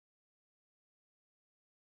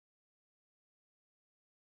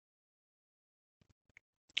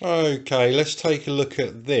Okay, let's take a look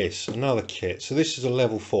at this, another kit. So this is a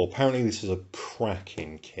level 4. Apparently this is a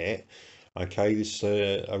cracking kit. Okay, this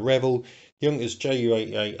is a Revell Youngers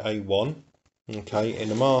Ju88A1. Okay, in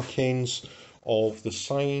the markings of the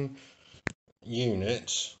same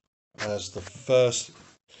unit as the first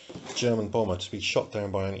German bomber to be shot down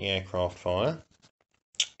by anti-aircraft fire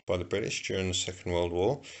by the British during the Second World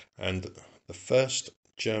War, and the first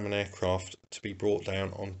German aircraft to be brought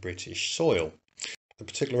down on British soil. The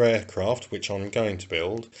particular aircraft which I'm going to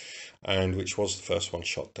build, and which was the first one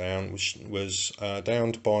shot down, was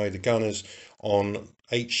downed by the gunners on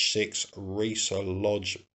H6 Reesa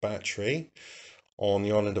Lodge Battery on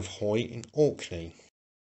the island of Hoy in Orkney.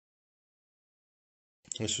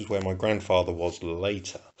 This was where my grandfather was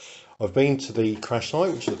later. I've been to the crash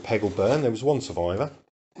site, which is at Peggleburn. There was one survivor.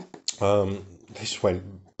 This went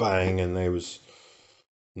bang and there was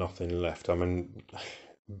nothing left. I mean,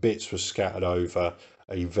 bits were scattered over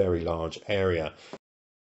a very large area.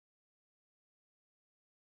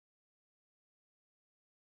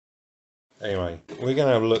 Anyway, we're going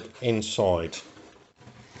to have a look inside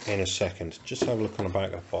in a second. Just have a look on the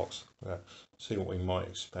back of the box. See what we might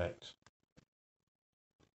expect.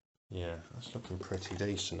 Yeah, that's looking pretty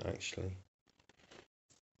decent actually.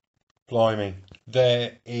 Blimey,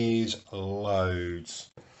 there is loads.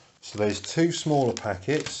 So there's two smaller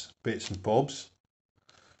packets, bits and bobs,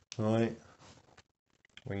 right?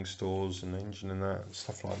 Wing stores and engine and that,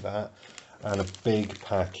 stuff like that, and a big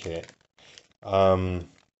packet.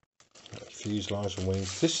 Fuselage and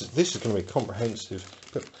wings. This is going to be comprehensive,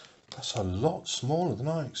 but that's a lot smaller than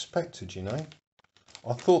I expected. You know,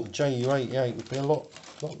 I thought the Ju88 would be a lot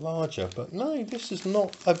larger, but no, this is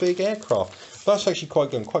not a big aircraft. That's actually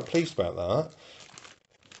quite good. I'm quite pleased about that.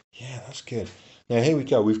 Yeah, that's good. Now here we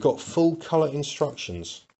go. We've got full colour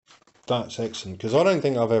instructions. That's excellent, because I don't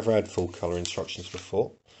think I've ever had full colour instructions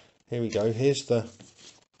before. Here we go. Here's a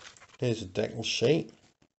decal sheet.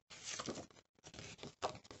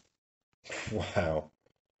 Wow,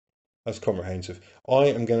 that's comprehensive. I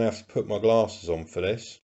am going to have to put my glasses on for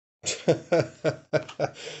this.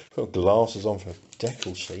 Put glasses on for a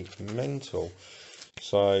decal sheet. Mental.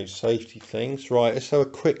 So safety things. Right, let's have a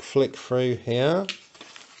quick flick through here.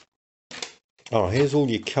 Oh, here's all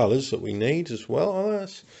your colours that we need as well. Oh,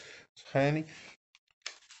 that's handy.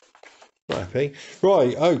 Happy.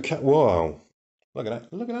 Right, okay. Wow. Look at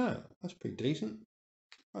that. Look at that. That's pretty decent.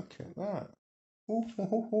 Look at that.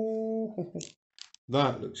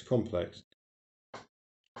 That looks complex.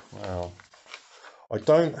 Wow. I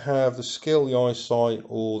don't have the skill, the eyesight,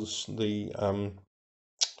 or the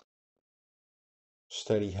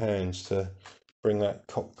steady hands to bring that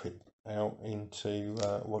cockpit out into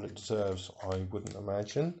what it deserves, I wouldn't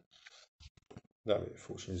imagine. That bit,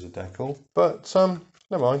 fortunately, is a decal. But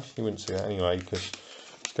never mind, you wouldn't see that anyway, because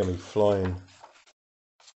it's going to be flying.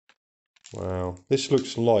 Wow, this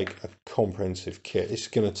looks like a comprehensive kit. This is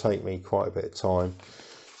going to take me quite a bit of time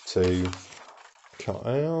to cut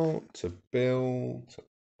out, to build, to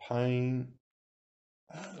paint.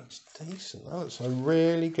 That looks decent. That looks a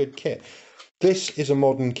really good kit. This is a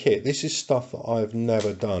modern kit. This is stuff that I've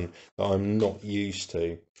never done, that I'm not used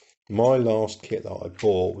to. My last kit that I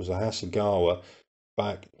bought was a Hasegawa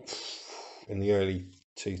back in the early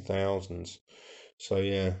 2000s. So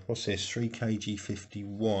yeah, what's this?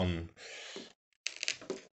 3kg51.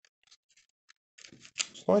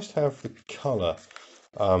 It's nice to have the colour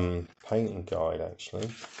painting guide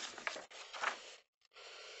actually.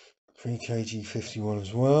 3kg51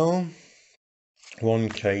 as well.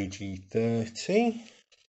 1kg30.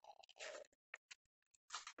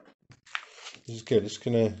 This is good. It's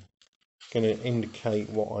gonna indicate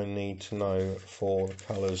what I need to know for the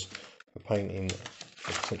colours for painting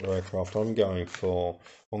a particular aircraft. I'm going for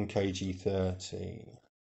 1kg30.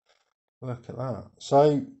 Look at that.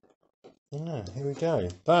 So yeah, here we go.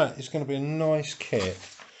 That is going to be a nice kit.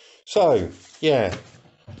 So yeah,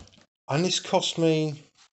 and this cost me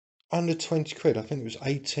under 20 quid. I think it was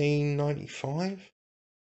 18.95.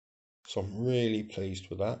 So I'm really pleased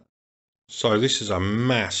with that. So this is a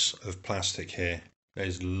mass of plastic here.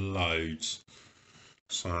 There's loads.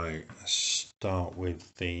 So let's start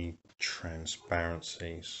with the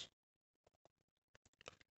transparencies.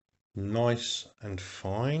 Nice and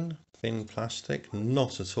fine, thin plastic.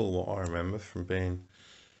 Not at all what I remember from being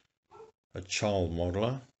a child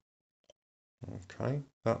modeler. Okay,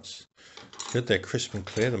 that's good. They're crisp and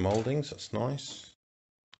clear, the mouldings. That's nice.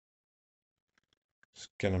 It's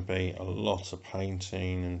going to be a lot of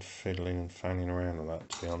painting and fiddling and fanning around with that,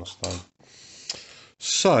 to be honest though.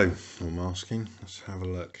 So, I'm asking, let's have a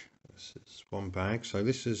look. This is one bag. So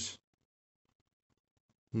this is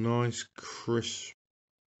nice, crisp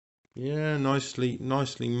Yeah,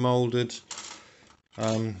 nicely moulded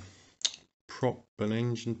prop and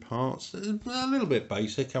engine parts. A little bit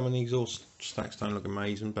basic. I mean, the exhaust stacks don't look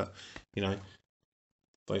amazing, but you know,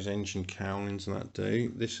 those engine cowlings and that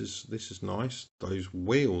do. This is nice. Those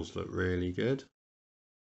wheels look really good.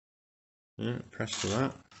 Yeah, press to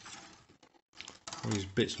that. All these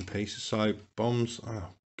bits and pieces. So bombs. Oh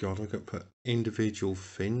god, I've got to put individual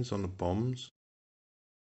fins on the bombs.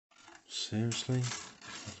 Seriously?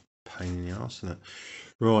 Pain in the arse, isn't it?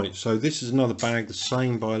 Right, so this is another bag, the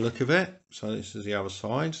same by the look of it. So this is the other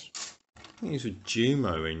side. I think these are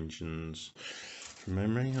Jumo engines from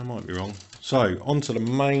memory. I might be wrong. So onto the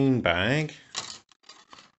main bag.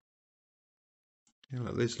 Yeah,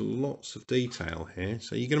 look, there's lots of detail here.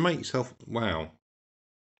 So you're going to make yourself, wow.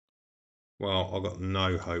 Well, I've got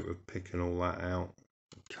no hope of picking all that out,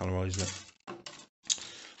 colorising it.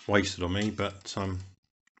 Wasted on me, but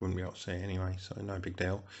wouldn't be able to see it anyway, so no big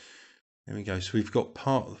deal. There we go. So we've got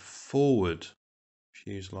part of the forward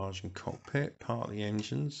fuselage and cockpit, part of the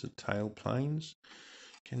engines, the tail planes.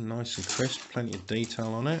 Again, nice and crisp, plenty of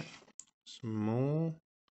detail on it. Some more.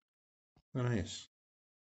 Look at this.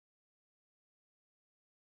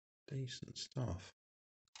 Decent stuff.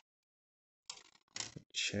 The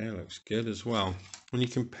chair looks good as well. When you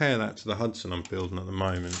compare that to the Hudson I'm building at the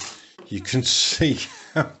moment, you can see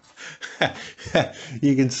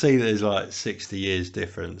you can see there's like 60 years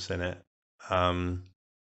difference in it.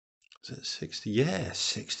 Is it 60? Yeah,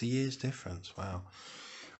 60 years difference. Wow.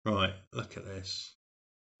 Right, look at this.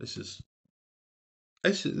 This is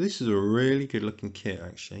a really good looking kit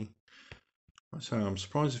actually. So I'm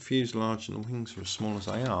surprised the fuselage and the wings are as small as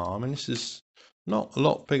they are. I mean, this is not a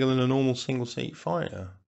lot bigger than a normal single seat fighter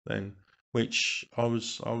then, which I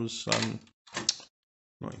was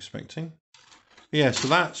not expecting. Yeah, so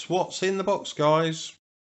that's what's in the box, guys.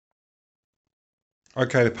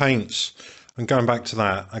 Okay, the paints. I'm going back to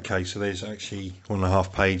that. Okay, so there's actually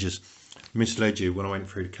 1.5 pages. Misled you when I went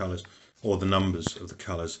through the colours or the numbers of the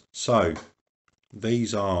colours. So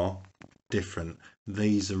these are different.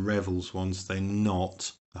 These are Revell's ones. They're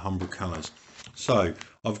not the Humbrol colours. So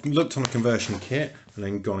I've looked on a conversion kit and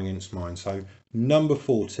then gone against mine. So number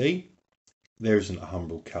 40, there isn't a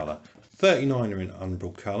Humbrol colour. 39 are in a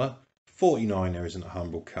Humbrol colour. 49 there isn't a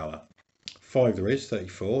Humbrol colour. 5 there is.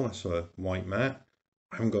 34, that's a white matte.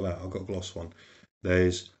 I haven't got that, I've got a gloss one.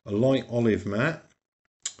 There's a light olive matte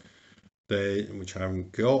there, which I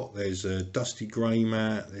haven't got. There's a dusty grey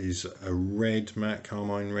matte. There's a red matte,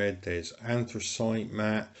 carmine red. There's anthracite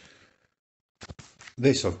matte.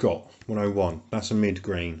 This I've got, 101. That's a mid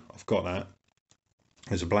green. I've got that.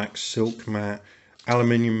 There's a black silk matte,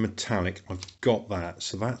 aluminium metallic. I've got that.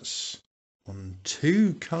 So that's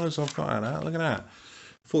 2 colours I've got out of that. Look at that.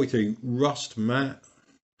 42 rust matte.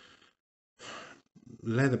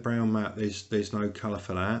 Leather brown matte, there's no colour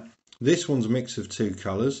for that. This one's a mix of 2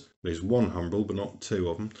 colours. There's 1 Humbrol, but not 2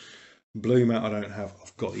 of them. Blue matte I don't have.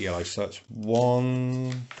 I've got the yellow. So that's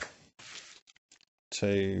 1,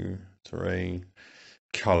 2, 3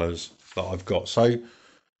 colours that I've got. So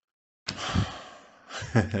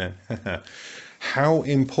how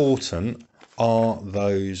important are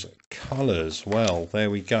those colours? Well, there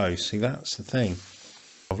we go. See, that's the thing.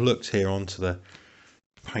 I've looked here onto the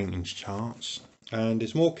paintings charts. And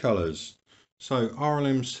there's more colours. So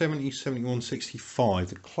RLM 70, 71, 65.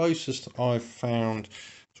 The closest I've found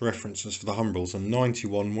to references for the Humbrol's are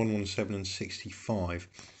 91, 117 and 65.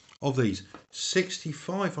 Of these,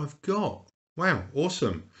 65 I've got. Wow,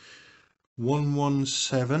 awesome.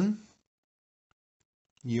 117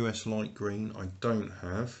 US light green I don't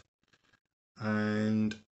have.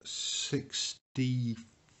 And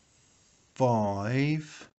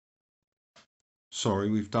 65... Sorry,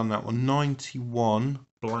 we've done that one. 91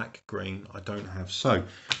 black green I don't have. So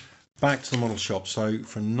back to the model shop. So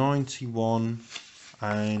for 91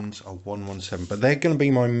 and a 117, but they're going to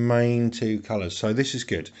be my main 2 colours. So this is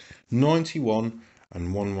good. 91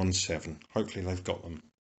 and 117. Hopefully they've got them.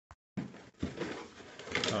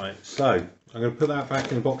 All right, so I'm going to put that back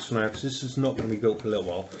in the box for now because this is not going to be built for a little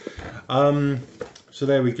while. So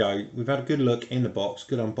there we go. We've had a good look in the box,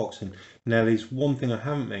 good unboxing. Now there's one thing I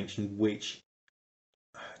haven't mentioned, which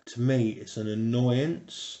to me it's an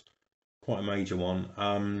annoyance, quite a major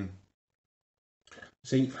one.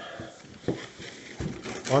 See,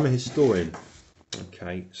 I'm a historian,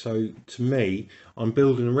 okay, so to me I'm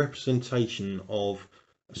building a representation of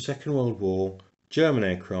a Second World War German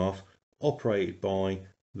aircraft operated by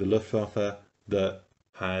the Luftwaffe that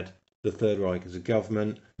had the Third Reich as a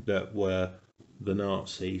government, that were the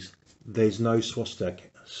Nazis. There's no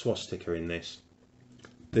swastika in this.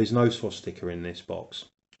 There's no swastika in this box.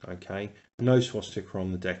 Okay, no swastika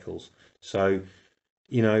on the decals. So,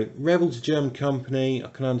 you know, Revell's a German company. I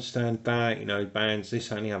can understand that, you know, bands, this,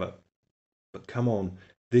 that, and the other. But come on,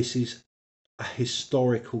 this is a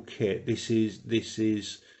historical kit. This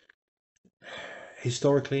is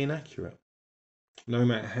historically inaccurate. No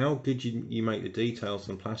matter how good you make the details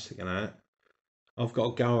and plastic and that, I've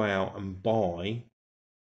got to go out and buy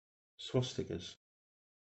swastikas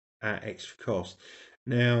at extra cost.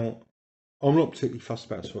 Now, I'm not particularly fussed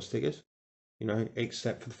about swastikas, you know,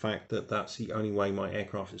 except for the fact that that's the only way my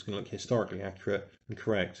aircraft is going to look historically accurate and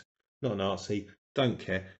correct. Not a Nazi, don't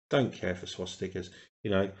care for swastikas,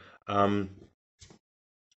 you know.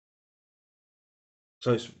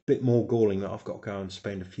 So it's a bit more galling that I've got to go and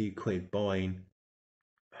spend a few quid buying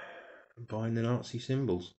the Nazi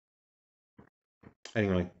symbols.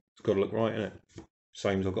 Anyway, it's got to look right in it.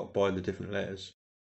 Same as I've got to buy the different letters.